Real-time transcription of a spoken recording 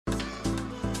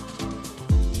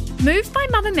Move by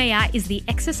Mamamia is the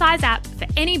exercise app for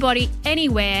anybody,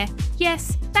 anywhere.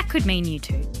 Yes, that could mean you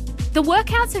too. The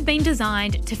workouts have been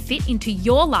designed to fit into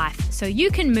your life so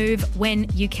you can move when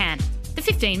you can. The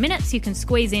 15 minutes you can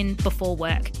squeeze in before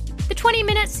work. The 20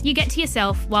 minutes you get to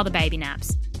yourself while the baby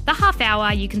naps. The half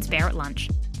hour you can spare at lunch.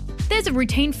 There's a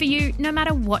routine for you no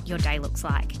matter what your day looks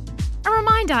like. A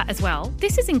reminder as well,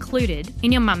 this is included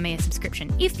in your Mamamia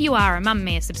subscription. If you are a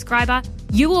Mamamia subscriber,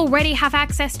 you already have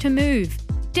access to Move.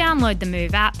 Download the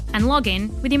Move app and log in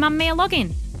with your Mamamia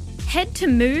login. Head to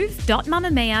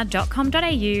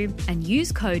move.mamamia.com.au and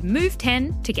use code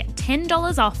MOVE10 to get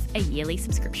 $10 off a yearly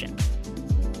subscription.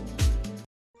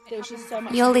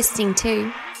 You're listening to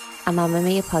a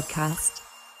Mamamia podcast.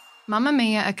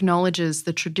 Mamamia acknowledges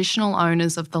the traditional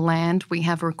owners of the land we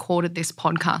have recorded this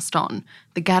podcast on,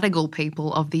 the Gadigal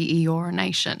people of the Eora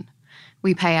Nation.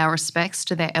 We pay our respects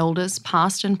to their elders,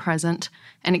 past and present,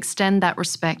 and extend that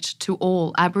respect to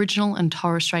all Aboriginal and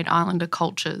Torres Strait Islander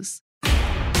cultures.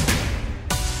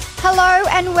 Hello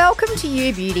and welcome to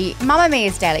You Beauty,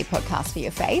 Mamamia's daily podcast for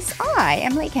your face. I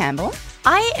am Lee Campbell.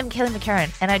 I am Kelly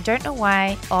McCarran, and I don't know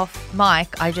why off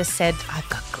mic I just said I've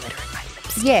got glitter in my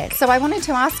lips. Yeah, so I wanted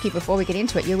to ask you before we get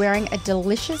into it, you're wearing a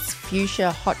delicious fuchsia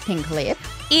hot pink lip.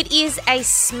 It is a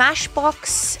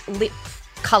Smashbox lip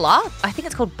colour. I think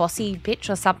it's called Bossy Bitch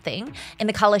or something, in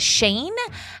the colour Sheen,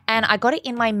 and I got it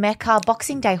in my Mecca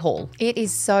Boxing Day haul. It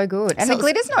is so good. And So the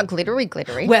glitter's not glittery.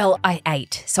 Well, I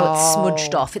ate, so it's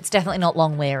smudged off. It's definitely not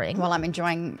long wearing. Well, I'm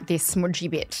enjoying this smudgy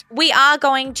bit. We are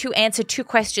going to answer 2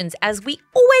 questions, as we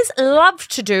always love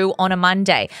to do on a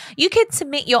Monday. You can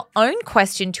submit your own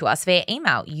question to us via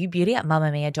email,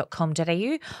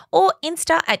 youbeauty@mamamia.com.au or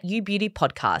Insta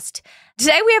 @youbeautypodcast.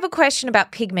 Today we have a question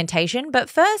about pigmentation, but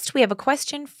first we have a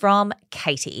question from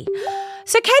Katie.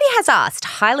 So Katie has asked,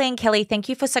 "Hi Lee and Kelly, thank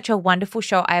you for such a wonderful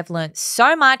show. I have learnt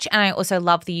so much and I also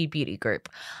love the You Beauty group.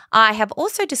 I have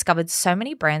also discovered so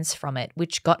many brands from it,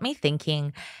 which got me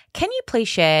thinking, can you please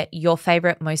share your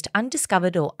favourite, most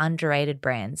undiscovered or underrated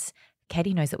brands?"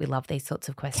 Katie knows that we love these sorts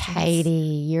of questions. Katie,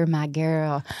 you're my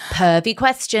girl. Pervy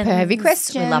questions. Pervy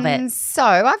questions. We love it. So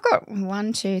I've got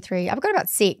 1, 2, 3. I've got about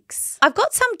 6. I've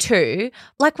got some too.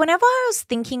 Like whenever I was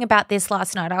thinking about this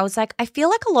last night, I was like, I feel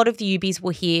like a lot of the Ubies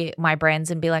will hear my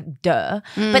brands and be like, duh.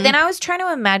 But then I was trying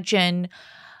to imagine,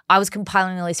 I was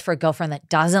compiling a list for a girlfriend that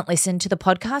doesn't listen to the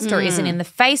podcast or isn't in the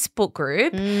Facebook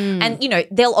group. And, you know,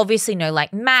 they'll obviously know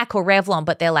like MAC or Revlon,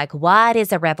 but they're like, what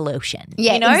is a revolution?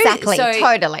 Yeah, you know? exactly. So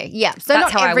totally. Yeah. So that's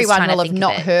not how I was everyone trying to will have think of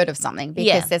not it. heard of something because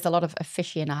Yeah. there's a lot of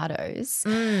aficionados.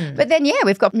 But then, yeah,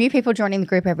 we've got new people joining the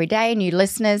group every day, new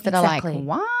listeners that Exactly. are like,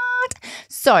 what?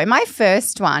 So my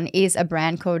first one is a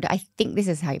brand called, I think this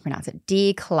is how you pronounce it,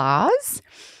 Dear Claws.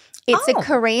 It's a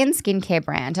Korean skincare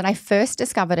brand, and I first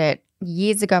discovered it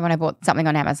years ago when I bought something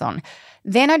on Amazon.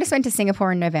 Then I just went to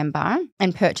Singapore in November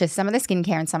and purchased some of the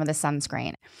skincare and some of the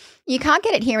sunscreen. You can't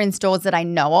get it here in stores that I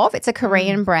know of. It's a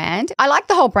Korean brand. I like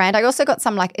the whole brand. I also got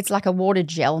some it's like a water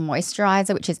gel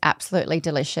moisturizer, which is absolutely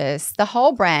delicious. The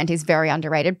whole brand is very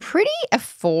underrated, pretty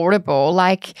affordable.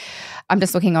 Like I'm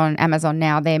just looking on Amazon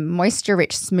now. Their Moisture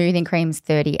Rich Smoothing Cream's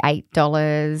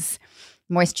 $38.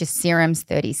 Moisture Serum's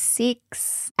 $36.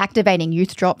 Activating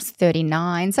Youth Drops,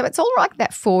 $39. So it's all like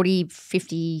that 40,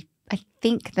 50. I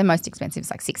think the most expensive is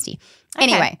like 60.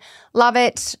 Anyway, love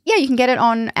it. Yeah, you can get it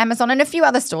on Amazon and a few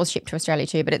other stores shipped to Australia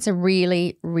too, but it's a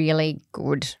really, really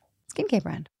good skincare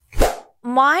brand.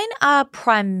 Mine are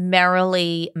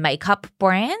primarily makeup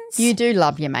brands. You do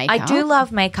love your makeup. I do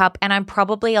love makeup, and I'm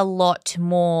probably a lot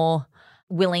more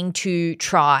willing to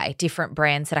try different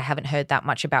brands that I haven't heard that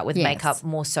much about with makeup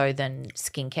more so than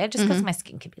skincare, just because my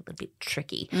skin can be a little bit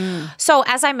tricky. So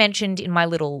as I mentioned in my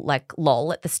little like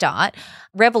lol at the start,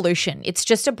 Revolution, it's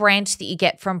just a brand that you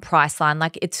get from Priceline.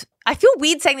 Like I feel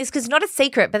weird saying this because it's not a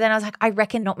secret, but then I was like, I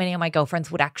reckon not many of my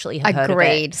girlfriends would actually have heard of it.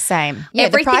 Agreed, same. Yeah,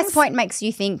 the price point makes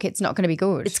you think it's not going to be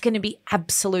good. It's going to be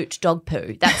absolute dog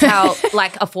poo. That's how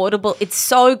like affordable. It's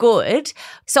so good.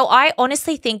 So I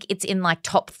honestly think it's in like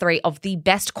top 3 of the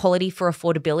best quality for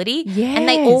affordability. Yes. And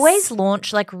they always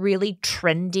launch like really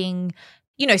trending,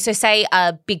 you know, so say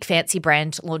a big fancy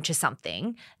brand launches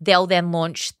something, they'll then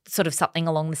launch sort of something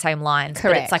along the same lines.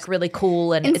 Correct. But it's like really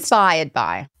cool and inspired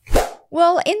by.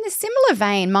 Well, in the similar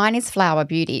vein, mine is Flower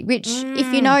Beauty, which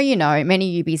if you know, you know,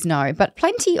 many Ubies know, but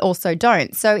plenty also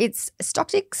don't. So it's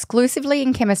stocked exclusively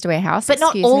in Chemist Warehouse. But not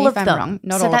Excuse all me of if I'm them. wrong.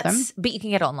 Not so all of them. But you can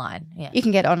get it online. Yeah. You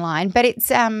can get it online. But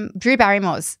it's Drew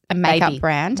Barrymore's a makeup Baby.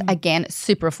 brand. Again,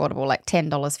 super affordable, like $10,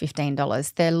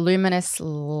 $15. Their Luminous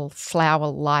Flower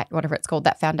Light, whatever it's called,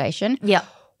 that foundation. Yeah.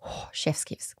 Oh, chef's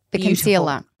kiss. The Beautiful.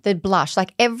 concealer. the blush,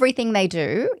 like everything they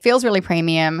do feels really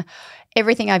premium.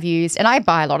 Everything I've used, and I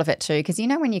buy a lot of it too, because you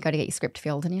know when you got to get your script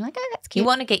filled and you're like, oh, that's cute. You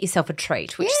want to get yourself a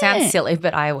treat, which sounds silly,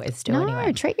 but I always do anyway.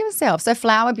 No, treat yourself. So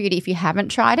Flower Beauty, if you haven't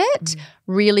tried it,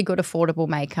 really good affordable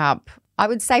makeup. I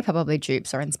would say probably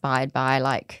dupes are inspired by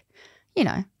like, you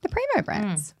know, the Primo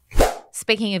brands.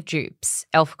 Speaking of dupes,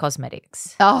 Elf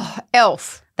Cosmetics. Oh,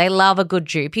 Elf. They love a good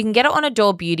dupe. You can get it on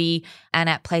Adore Beauty and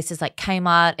at places like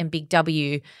Kmart and Big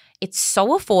W. It's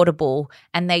so affordable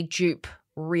and they dupe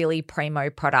really primo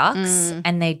products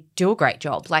and they do a great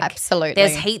job. Like Absolutely.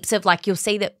 There's heaps of like you'll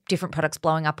see that different products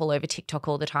blowing up all over TikTok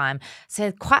all the time.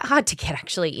 So quite hard to get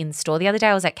actually in store. The other day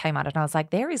I was at Kmart and I was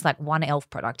like, there is like one Elf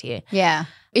product here. Yeah.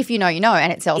 If you know, you know,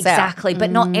 and it sells out. Exactly.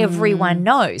 But not everyone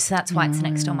knows. So that's why it's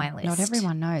next on my list. Not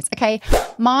everyone knows. Okay.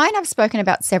 Mine I've spoken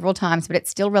about several times, but it's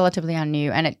still relatively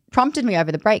new. And it prompted me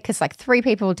over the break because like 3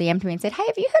 people DM'd me and said, hey,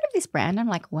 have you heard of this brand? I'm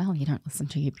like, well, you don't listen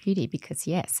to your beauty because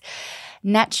yes.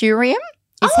 Naturium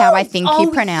is how I think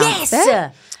you pronounce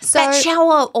it. So that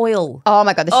shower oil. Oh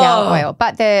my God, the shower oil.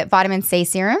 But the vitamin C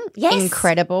serum, Yes.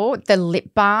 incredible. The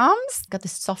lip balms, got the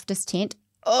softest tint.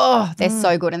 Oh, they're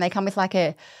so good. And they come with like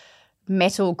a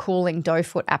metal cooling doe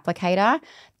foot applicator.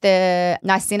 The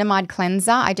niacinamide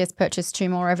cleanser, I just purchased 2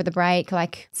 more over the break,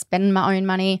 like spend my own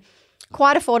money.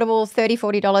 Quite affordable, $30,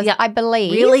 $40, Yeah. I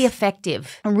believe. Really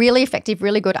effective. Really effective,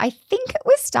 really good. I think it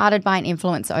was started by an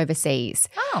influencer overseas.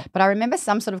 Oh. But I remember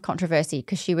some sort of controversy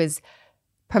because she was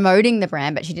promoting the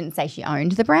brand, but she didn't say she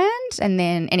owned the brand. And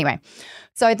then anyway,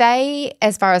 so they,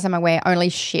 as far as I'm aware, only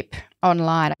ship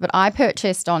online. But I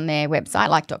purchased on their website,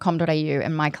 like .com.au,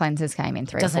 and my cleansers came in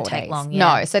 3 or 4 days. Doesn't take long,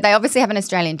 yeah. No, so they obviously have an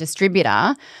Australian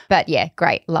distributor. But yeah,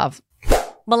 great, love.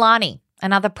 Milani,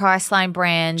 another Priceline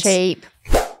brand. Cheap.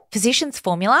 Physicians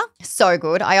Formula. So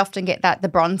good. I often get that, the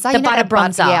bronzer. The You know butter that bud-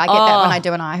 bronzer. Yeah, I get that Oh. when I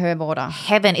do an iHerb order.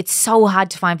 Heaven. It's so hard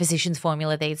to find Physicians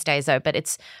Formula these days though, but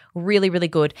it's really, really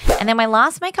good. And then my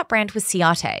last makeup brand was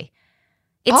Ciate.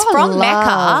 It's from love.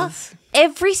 Mecca.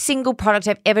 Every single product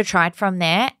I've ever tried from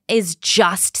there is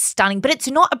just stunning, but it's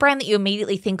not a brand that you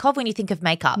immediately think of when you think of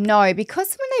makeup. No, because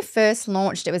when they first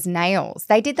launched, it was nails.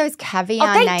 They did those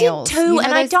caviar they nails. did too, You know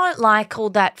and I those- don't like all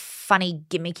that funny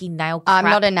gimmicky nail crap. I'm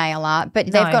not a nail art, but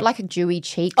they've No. got like a dewy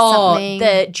cheek Oh, something.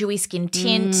 the dewy skin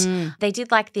tint. They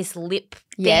did like this lip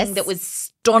thing Yes. that was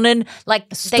stunning. Like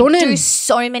they Stunning. do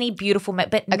so many beautiful,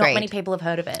 but not Agreed. many people have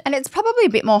heard of it. And it's probably a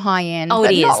bit more high end. Oh,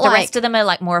 but it is. not The like- rest of them are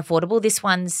like more affordable. This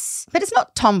one's But it's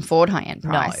not Tom Ford high end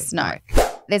price. No.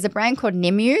 There's a brand called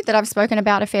Nimu that I've spoken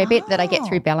about a fair bit that I get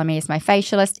through Bellamy as my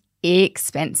facialist.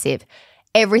 Expensive.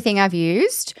 Everything I've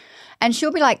used. And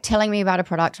she'll be like telling me about a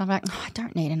product. And I'm like, oh, I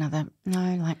don't need another.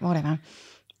 No, like whatever.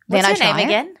 What's then I her try name it.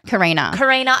 again? Karina.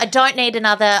 Karina. I don't need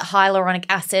another hyaluronic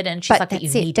acid, and she's But like, that you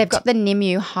that's it. need They've it. got the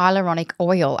Nimu hyaluronic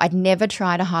oil. I'd never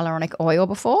tried a hyaluronic oil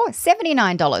before.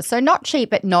 $79. So not cheap,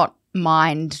 but not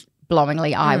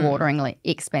mind-blowingly, eye-wateringly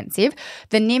expensive.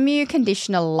 The Nimu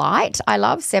Conditioner Light, I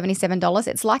love, $77.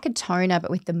 It's like a toner, but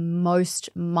with the most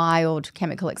mild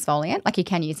chemical exfoliant. Like you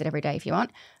can use it every day if you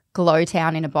want. Glow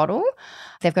Town in a bottle.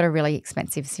 They've got a really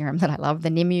expensive serum that I love, the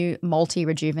Nimu Multi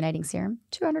Rejuvenating Serum,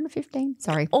 $215.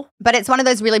 Sorry, but it's one of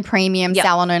those really premium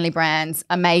salon-only brands.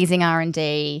 Amazing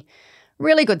R&D,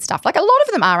 really good stuff. Like a lot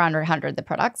of them are under 100, the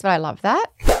products, but I love that.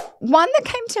 One that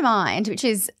came to mind, which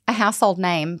is a household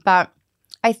name, but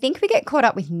I think we get caught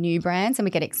up with new brands and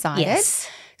we get excited. Yes.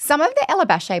 Some of the Ella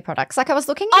Bache products, like I was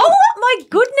looking at. Oh my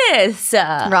goodness!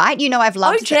 Right, you know I've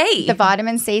loved OG. the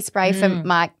vitamin C spray for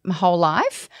my whole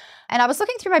life. And I was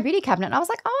looking through my beauty cabinet and I was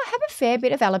like, oh, I have a fair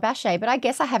bit of Ella Bache, but I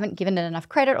guess I haven't given it enough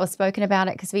credit or spoken about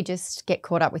it because we just get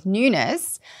caught up with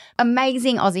newness.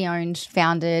 Amazing Aussie-owned,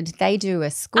 founded. They do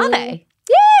a school. Are they?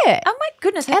 Yeah. Oh my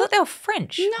goodness! I thought they were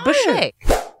French. No. Boucher.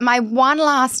 My one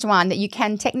last one that you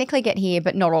can technically get here,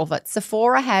 but not all of it.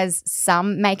 Sephora has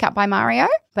some makeup by Mario,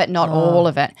 but not all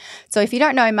of it. So if you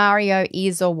don't know, Mario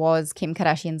is or was Kim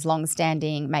Kardashian's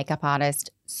long-standing makeup artist,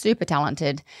 super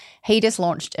talented. He just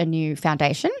launched a new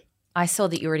foundation. I saw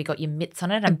that you already got your mitts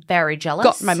on it. I'm very jealous.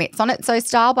 Got my mitts on it. So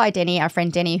Style by Denny, our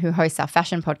friend Denny, who hosts our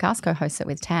fashion podcast, co-hosts it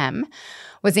with Tam,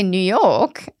 was in New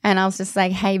York. And I was just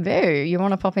like, hey, boo, you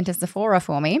want to pop into Sephora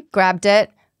for me? Grabbed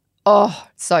it. Oh,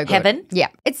 so good. Heaven. Yeah.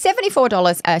 It's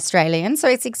 $74 Australian, so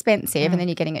it's expensive, and then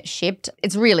you're getting it shipped.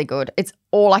 It's really good. It's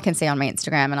all I can see on my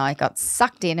Instagram, and I got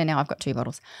sucked in, and now I've got 2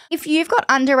 bottles. If you've got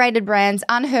underrated brands,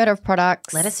 unheard of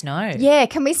products. Let us know. Yeah,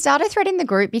 can we start a thread in the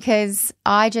group because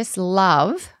I just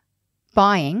love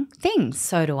buying things.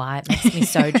 So do I. It makes me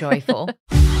so joyful.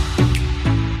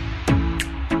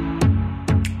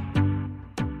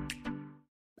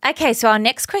 Okay, so our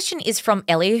next question is from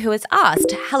Ellie, who has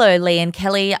asked, hello, Lee and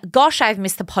Kelly. Gosh, I've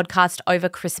missed the podcast over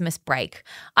Christmas break.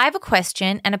 I have a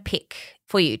question and a pick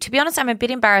for you. To be honest, I'm a bit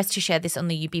embarrassed to share this on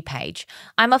the UB page.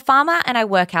 I'm a farmer and I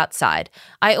work outside.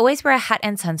 I always wear a hat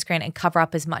and sunscreen and cover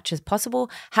up as much as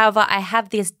possible. However, I have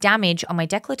this damage on my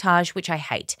décolletage, which I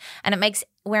hate, and it makes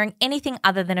wearing anything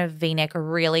other than a V-neck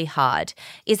really hard.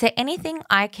 Is there anything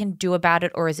I can do about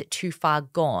it, or is it too far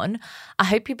gone? I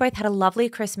hope you both had a lovely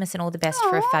Christmas and all the best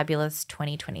for a fabulous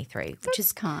 2023, which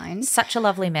is kind. such a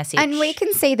lovely message. And we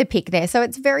can see the pic there. So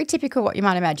it's very typical what you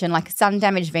might imagine, like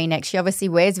sun-damaged V-neck. She obviously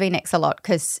wears V-necks a lot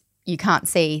because you can't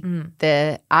see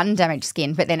the undamaged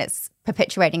skin, but then it's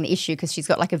perpetuating the issue because she's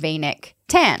got like a V-neck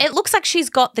tan. It looks like she's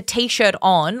got the T-shirt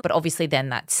on, but obviously then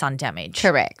that's sun damage.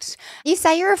 Correct. You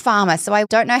say you're a farmer, so I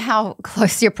don't know how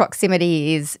close your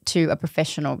proximity is to a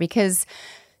professional because,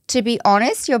 to be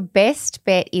honest, your best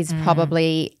bet is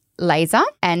probably laser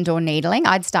and or needling.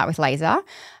 I'd start with laser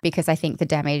because I think the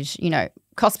damage,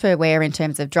 cost per wear in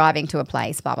terms of driving to a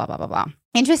place, blah, blah, blah, blah, blah.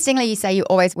 Interestingly, you say you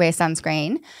always wear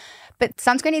sunscreen, but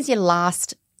sunscreen is your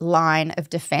last line of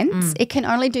defense. It can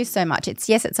only do so much. It's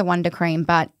a wonder cream,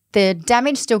 but the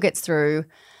damage still gets through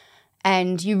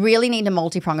and you really need a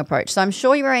multi-prong approach. So I'm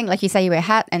sure you're wearing, like you say, you wear a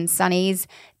hat and sunnies.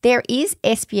 There is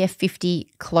SPF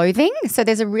 50 clothing. So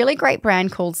there's a really great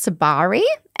brand called Sabari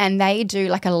and they do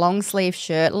like a long sleeve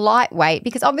shirt, lightweight,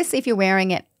 because obviously if you're wearing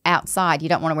it outside, you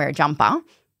don't want to wear a jumper.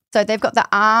 So they've got the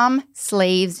arm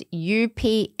sleeves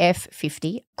UPF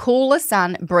 50 Cooler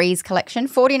Sun Breeze collection,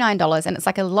 $49, and it's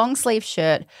like a long sleeve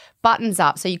shirt, buttons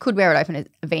up. So you could wear it open as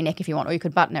a V-neck if you want, or you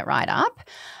could button it right up.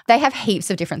 They have heaps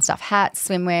of different stuff, hats,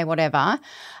 swimwear, whatever.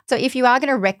 So if you are going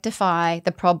to rectify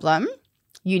the problem,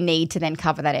 you need to then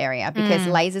cover that area because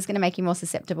laser is going to make you more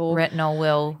susceptible. Retinol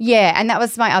will. Yeah, and that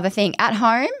was my other thing. At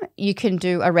home, you can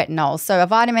do a retinol. So a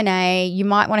vitamin A, you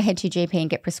might want to head to your GP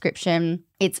and get prescription.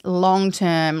 It's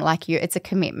long-term, it's a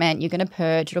commitment. You're going to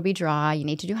purge, it'll be dry. You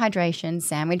need to do hydration,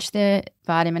 sandwich the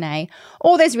vitamin A.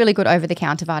 Or there's really good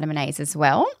over-the-counter vitamin A's as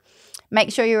well.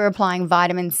 Make sure you're applying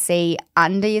vitamin C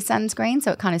under your sunscreen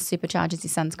so it kind of supercharges your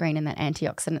sunscreen and that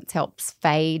antioxidants helps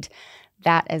fade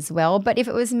that as well. But if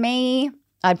it was me,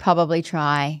 I'd probably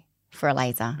try for a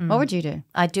laser. What would you do?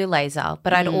 I'd do laser,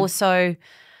 but I'd also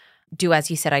do,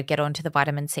 as you said, I'd get onto the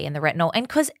vitamin C and the retinol. And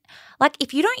because,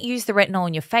 if you don't use the retinol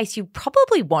on your face, you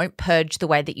probably won't purge the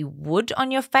way that you would on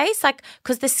your face,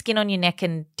 because the skin on your neck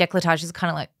and décolletage is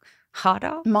kind of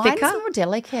harder, Mine's thicker. more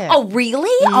delicate. Oh, really?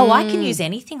 Oh, I can use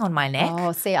anything on my neck.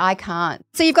 Oh, see, I can't.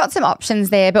 So you've got some options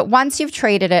there, but once you've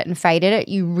treated it and faded it,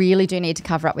 you really do need to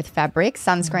cover up with fabric.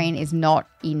 Sunscreen is not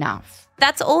enough.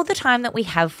 That's all the time that we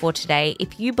have for today.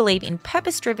 If you believe in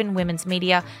purpose-driven women's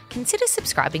media, consider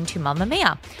subscribing to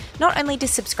Mamamia. Not only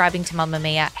does subscribing to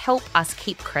Mamamia help us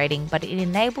keep creating, but it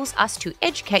enables us to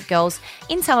educate girls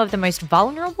in some of the most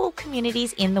vulnerable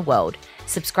communities in the world.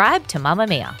 Subscribe to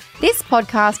Mamamia. This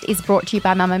podcast is brought to you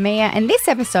by Mamamia, and this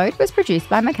episode was produced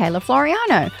by Michaela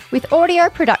Floriano with audio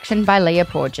production by Leah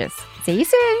Porges. See you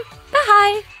soon.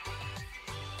 Bye.